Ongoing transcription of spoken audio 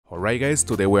Alright guys,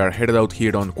 today we are headed out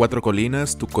here on Cuatro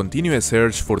Colinas to continue a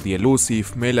search for the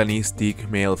elusive melanistic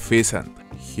male pheasant.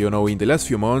 You know, in the last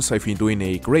few months I've been doing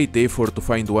a great effort to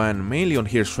find one mainly on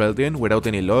Hirschfelden without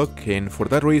any luck, and for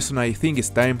that reason I think it's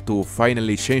time to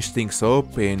finally change things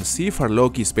up and see if our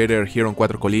luck is better here on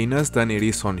Cuatro Colinas than it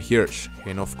is on Hirsch.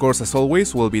 And of course, as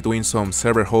always, we'll be doing some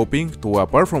server hopping to,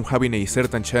 apart from having a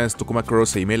certain chance to come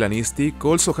across a melanistic,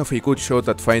 also have a good shot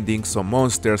at finding some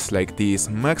monsters like this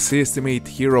max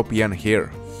estimate European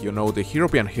hair. You know, the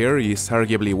European hair is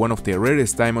arguably one of the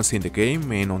rarest diamonds in the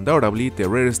game and undoubtedly the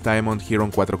rarest diamond here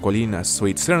on Cuatro Colinas, so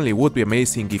it certainly would be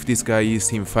amazing if this guy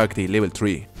is in fact a level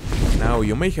 3. Now,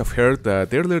 you may have heard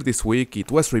that earlier this week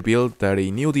it was revealed that a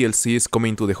new DLC is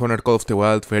coming to theHunter Call of the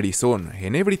Wild very soon,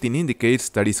 and everything indicates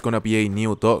that it's gonna be a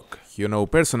new dog. You know,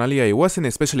 personally I wasn't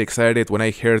especially excited when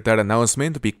I heard that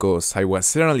announcement because I was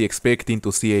certainly expecting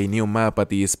to see a new map at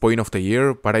this point of the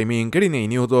year, but I mean, getting a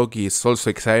new dog is also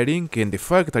exciting, and the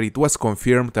fact that it was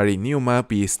confirmed that a new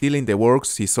map is still in the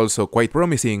works is also quite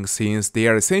promising, since they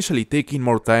are essentially taking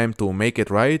more time to make it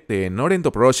right and not end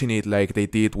up rushing it like they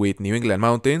did with New England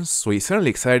Mountains, so it's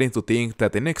certainly exciting to think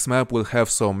that the next map will have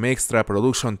some extra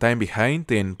production time behind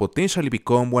and potentially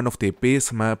become one of the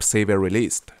best maps ever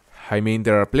released. I mean,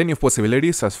 there are plenty of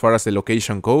possibilities as far as the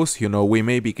location goes. You know, we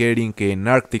may be getting an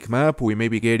Arctic map, we may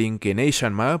be getting an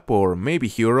Asian map, or maybe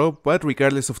Europe, but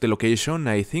regardless of the location,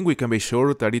 I think we can be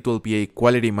sure that it will be a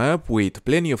quality map with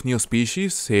plenty of new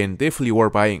species and definitely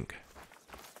worth buying.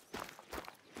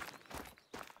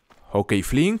 Okay,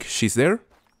 Flink, she's there?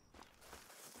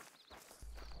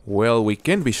 Well, we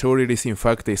can't be sure it is in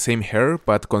fact the same hair,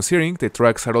 but considering the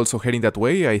tracks are also heading that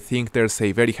way, I think there's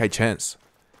a very high chance.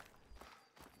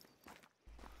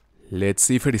 Let's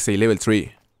see if it is a level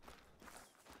 3.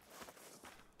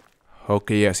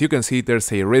 Okay, as you can see, there's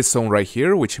a red zone right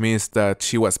here, which means that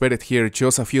she was bedded here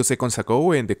just a few seconds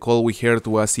ago and the call we heard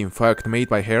was in fact made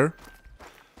by her.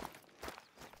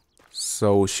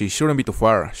 So she shouldn't be too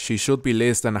far, she should be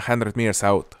less than 100 meters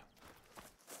out.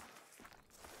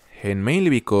 And mainly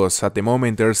because at the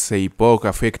moment there's a bug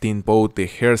affecting both the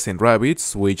hares and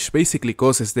rabbits, which basically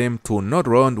causes them to not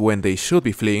run when they should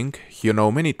be fleeing. You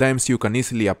know, many times you can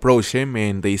easily approach them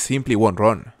and they simply won't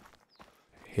run.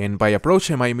 And by approach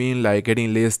them I mean like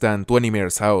getting less than 20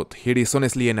 meters out. It is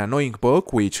honestly an annoying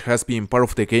bug which has been part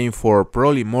of the game for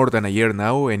probably more than a year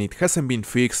now and it hasn't been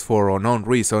fixed for unknown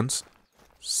reasons.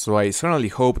 So I certainly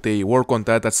hope they work on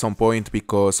that at some point,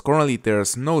 because currently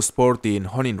there's no sport in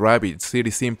hunting rabbits, it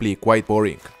is simply quite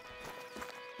boring.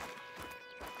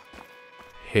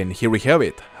 And here we have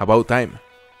it, about time.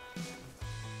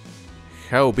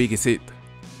 How big is it?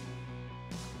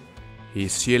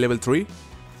 Is she a level 3?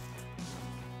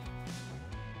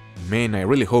 Man, I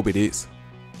really hope it is.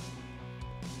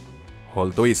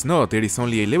 Although it's not, it is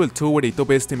only a level 2 with a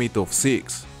top estimate of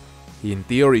 6. In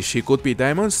theory she could be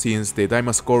diamond since the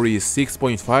diamond score is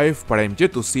 6.5, but I'm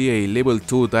yet to see a level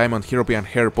 2 diamond European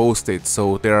hair posted,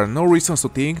 so there are no reasons to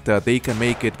think that they can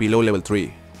make it below level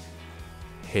 3.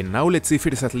 And now let's see if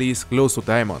it is at least close to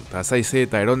diamond. As I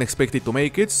said, I don't expect it to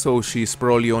make it, so she's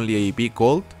probably only a big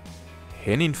gold.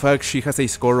 And in fact she has a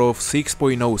score of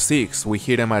 6.06, we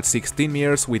hit him at 16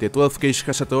 meters with a 12 gauge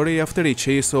cacciatore after a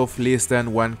chase of less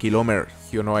than 1 kilometer.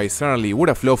 You know, I certainly would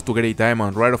have loved to get a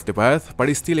diamond right off the bat, but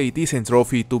it's still a decent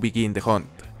trophy to begin the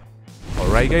hunt.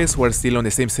 Alright guys, we're still on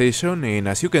the same session, and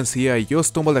as you can see I just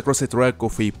stumbled across a track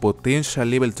of a potential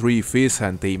level 3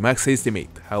 pheasant, a max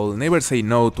estimate. I will never say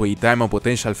no to a diamond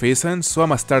potential pheasant, so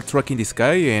I'ma start tracking this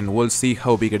guy and we'll see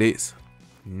how big it is.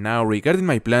 Now, regarding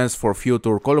my plans for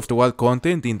future Call of the Wild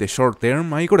content in the short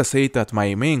term, I gotta say that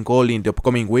my main goal in the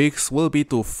upcoming weeks will be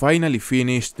to finally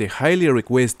finish the highly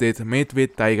requested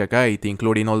Medved Taiga guide,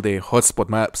 including all the hotspot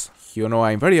maps. You know,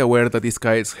 I'm very aware that these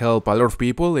guides help a lot of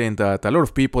people and that a lot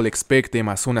of people expect them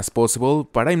as soon as possible,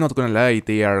 but I'm not gonna lie,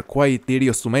 they are quite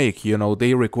tedious to make. You know,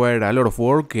 they require a lot of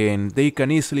work and they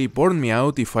can easily burn me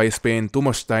out if I spend too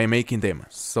much time making them.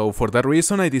 So for that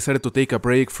reason I decided to take a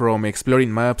break from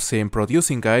exploring maps and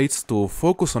producing guides to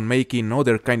focus on making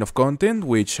other kind of content,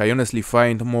 which I honestly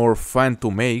find more fun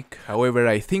to make. However,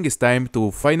 I think it's time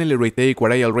to finally retake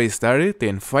what I already started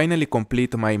and finally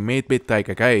complete my Medved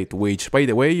Taiga guide, which by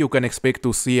the way you can expect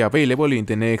to see available in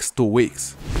the next 2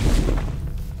 weeks.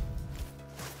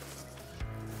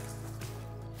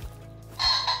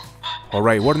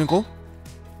 Alright, warning call.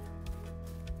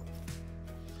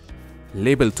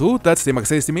 Level 2, that's the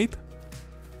max estimate.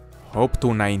 Up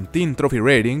to 19 trophy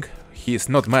rating. He's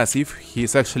not massive,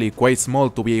 he's actually quite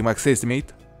small to be a max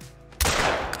estimate.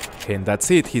 And that's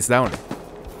it, he's down.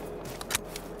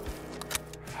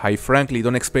 I frankly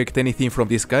don't expect anything from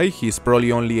this guy, he's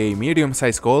probably only a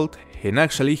medium-sized gold, and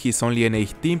actually he's only an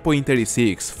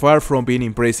 18.36, far from being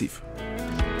impressive.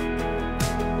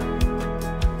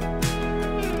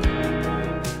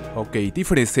 Okay,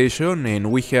 different session,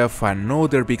 and we have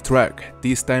another big track,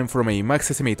 this time from a max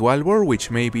estimate wild boar,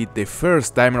 which may be the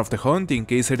first diamond of the hunt in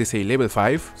case it is a level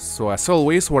 5. So as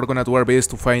always, we're gonna do our best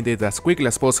to find it as quickly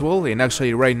as possible, and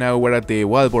actually right now we're at the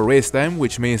wild boar rest time,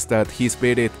 which means that he's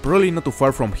bedded probably not too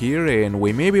far from here, and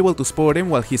we may be able to spot him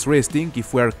while he's resting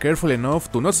if we are careful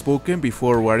enough to not spook him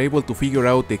before we're able to figure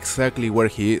out exactly where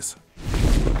he is.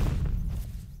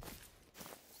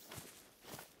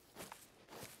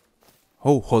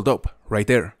 Oh, hold up, right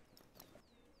there.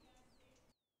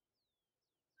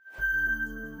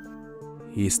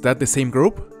 Is that the same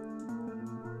group?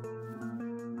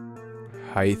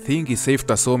 I think it's safe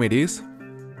to assume it is.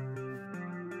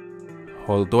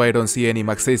 Although I don't see any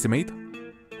max estimate.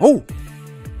 Oh!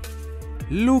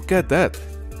 Look at that!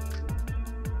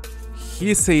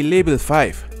 He's a level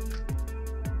 5.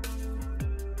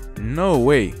 No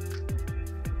way.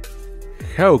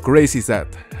 How crazy is that?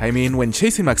 I mean, when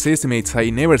chasing max estimates, I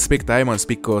never expect diamonds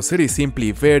because it is simply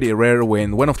very rare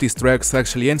when one of these tracks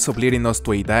actually ends up leading us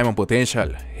to a diamond potential,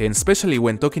 and especially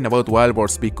when talking about wild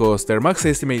boars because their max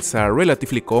estimates are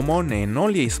relatively common and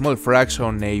only a small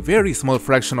fraction, a very small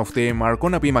fraction of them are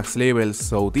gonna be max levels,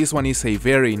 so this one is a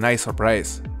very nice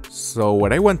surprise. So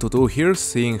what I want to do here,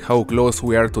 seeing how close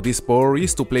we are to this boar,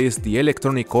 is to place the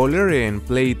electronic collar and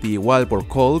play the wild boar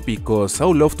call because I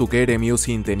would love to get him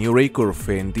using the new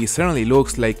recurve, and this certainly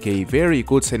looks like a very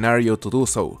good scenario to do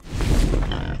so.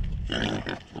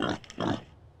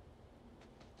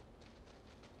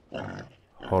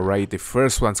 Alright, the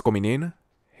first one's coming in,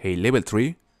 a level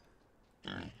 3.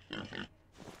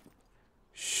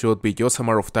 Should be just a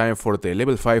matter of time for the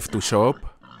level 5 to show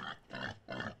up.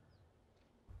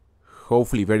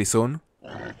 Hopefully very soon.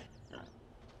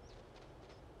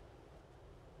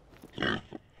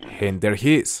 And there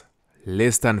he is,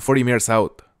 less than 40 meters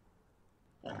out.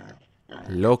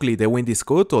 Luckily the wind is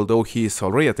good, although he is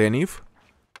already attentive.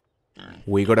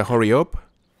 We gotta hurry up.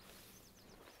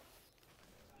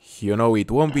 You know, it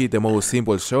won't be the most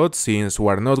simple shot since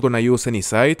we're not gonna use any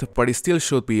sight, but it still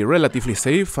should be relatively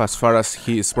safe as far as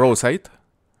his broadside.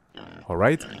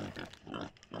 Alright.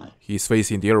 He's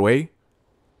facing the other way.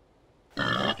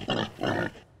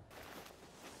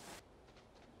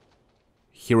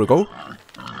 Here we go.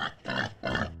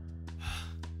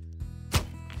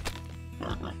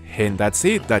 And that's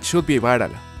it, that should be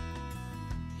viral.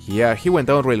 Yeah, he went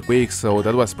down real quick, so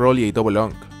that was probably a double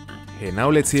long. And now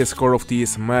let's see the score of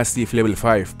this massive level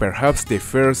 5, perhaps the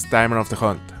first diamond of the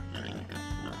hunt.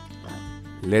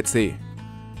 Let's see.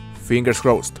 Fingers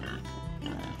crossed.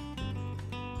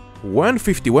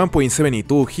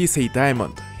 151.72, he's a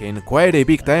diamond, and quite a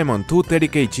big diamond, 230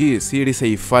 kgs, it is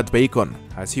a fat bacon.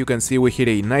 As you can see, we hit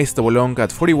a nice double long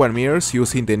at 41 meters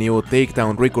using the new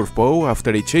takedown recurve bow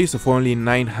after a chase of only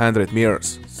 900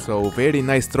 meters. So very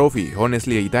nice trophy.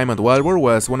 Honestly, a diamond wild boar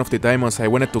was one of the diamonds I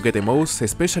wanted to get the most,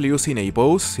 especially using a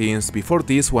bow, since before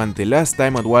this one the last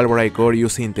diamond wild boar I got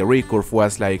using the recurve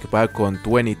was like back on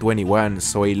 2021,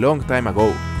 so a long time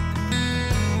ago.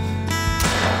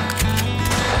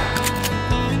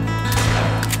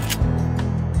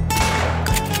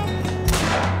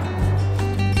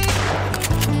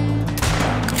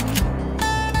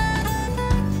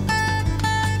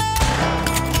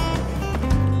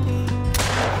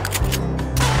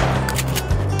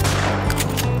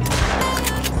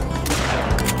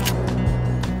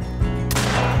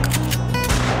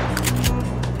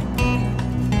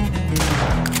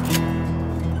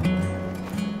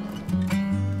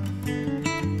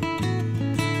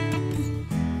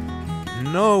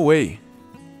 No way.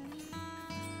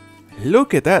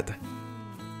 Look at that.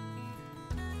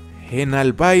 An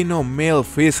albino male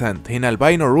pheasant, an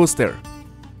albino rooster.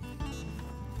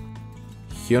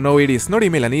 You know, it is not a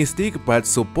melanistic, but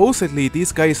supposedly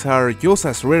these guys are just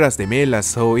as rare as the mela,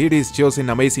 so it is just an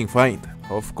amazing find.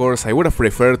 Of course, I would have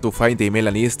preferred to find a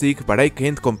melanistic, but I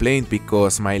can't complain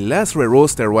because my last rare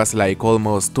rooster was like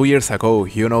almost 2 years ago.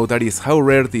 You know, that is how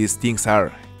rare these things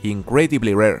are.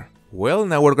 Incredibly rare. Well,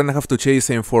 now we're gonna have to chase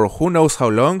him for who knows how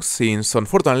long, since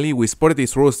unfortunately we spotted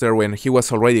this rooster when he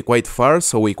was already quite far,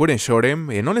 so we couldn't shot him,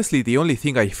 and honestly the only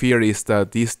thing I fear is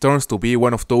that this turns to be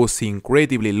one of those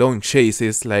incredibly long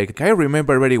chases. Like, I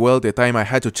remember very well the time I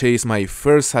had to chase my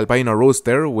first albino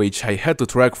rooster, which I had to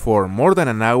track for more than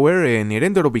an hour, and it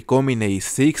ended up becoming a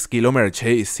 6-kilometer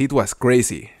chase. It was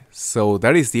crazy. So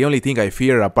that is the only thing I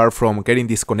fear apart from getting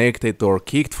disconnected or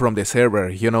kicked from the server.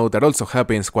 You know, that also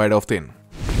happens quite often.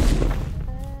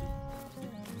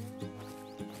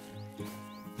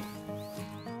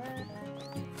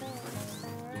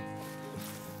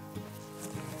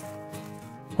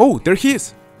 Oh, there he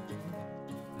is!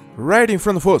 Right in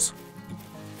front of us.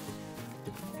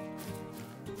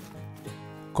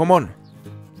 Come on.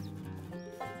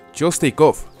 Just take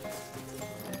off.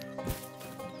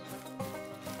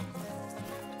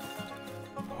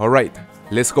 Alright,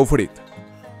 let's go for it.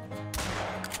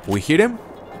 We hit him.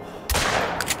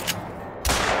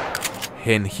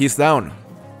 And he's down.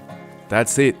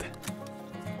 That's it.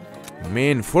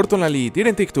 Man, fortunately it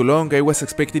didn't take too long. I was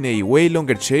expecting a way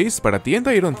longer chase, but at the end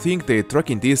I don't think the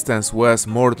tracking distance was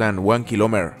more than 1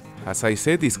 kilometer. As I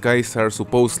said, these guys are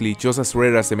supposedly just as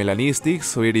rare as the melanistics,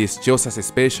 so it is just as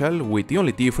special, with the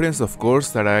only difference of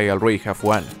course that I already have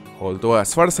one. Although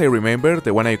as far as I remember,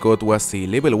 the one I got was a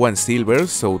level 1 silver,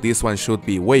 so this one should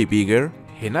be way bigger.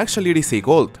 And actually it is a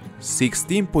gold,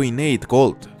 16.8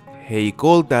 gold. A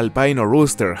gold albino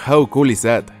rooster, how cool is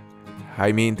that?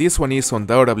 I mean, this one is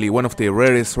undoubtedly one of the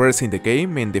rarest rares in the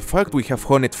game, and the fact we have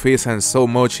hunted pheasants so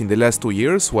much in the last 2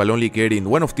 years while only getting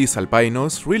one of these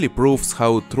albinos really proves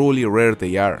how truly rare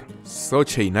they are.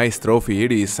 Such a nice trophy,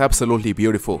 it is absolutely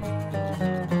beautiful.